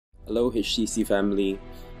Hello HTC family,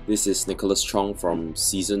 this is Nicholas Chong from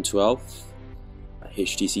Season 12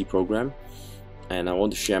 HTC program, and I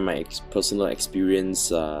want to share my personal experience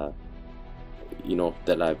that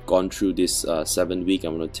I've gone through this 7 week.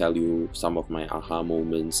 I'm going to tell you some of my aha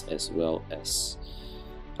moments as well as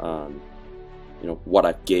what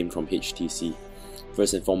I've gained from HTC.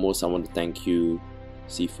 First and foremost, I want to thank you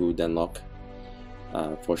Sifu Denlock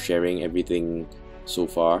for sharing everything so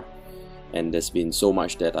far. And there's been so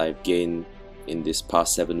much that I've gained in this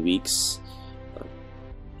past 7 weeks,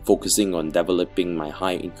 focusing on developing my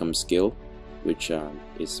high income skill, which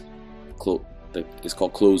is called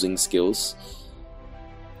closing skills.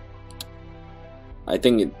 I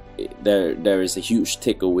think there is a huge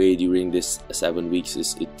takeaway during this 7 weeks.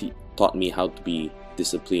 It taught me how to be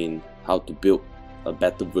disciplined, how to build a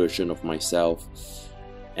better version of myself,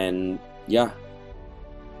 and yeah,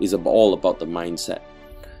 it's all about the mindset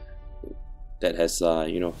that has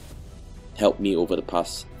helped me over the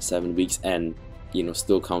past 7 weeks, and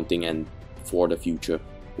still counting, and for the future,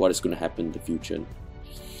 what is going to happen in the future.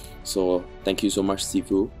 So thank you so much,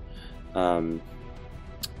 Sifu.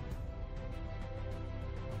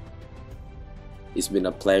 It's been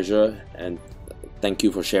a pleasure, and thank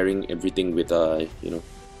you for sharing everything with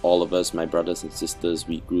all of us, my brothers and sisters.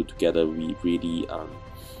 We grew together, we really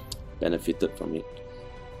benefited from it.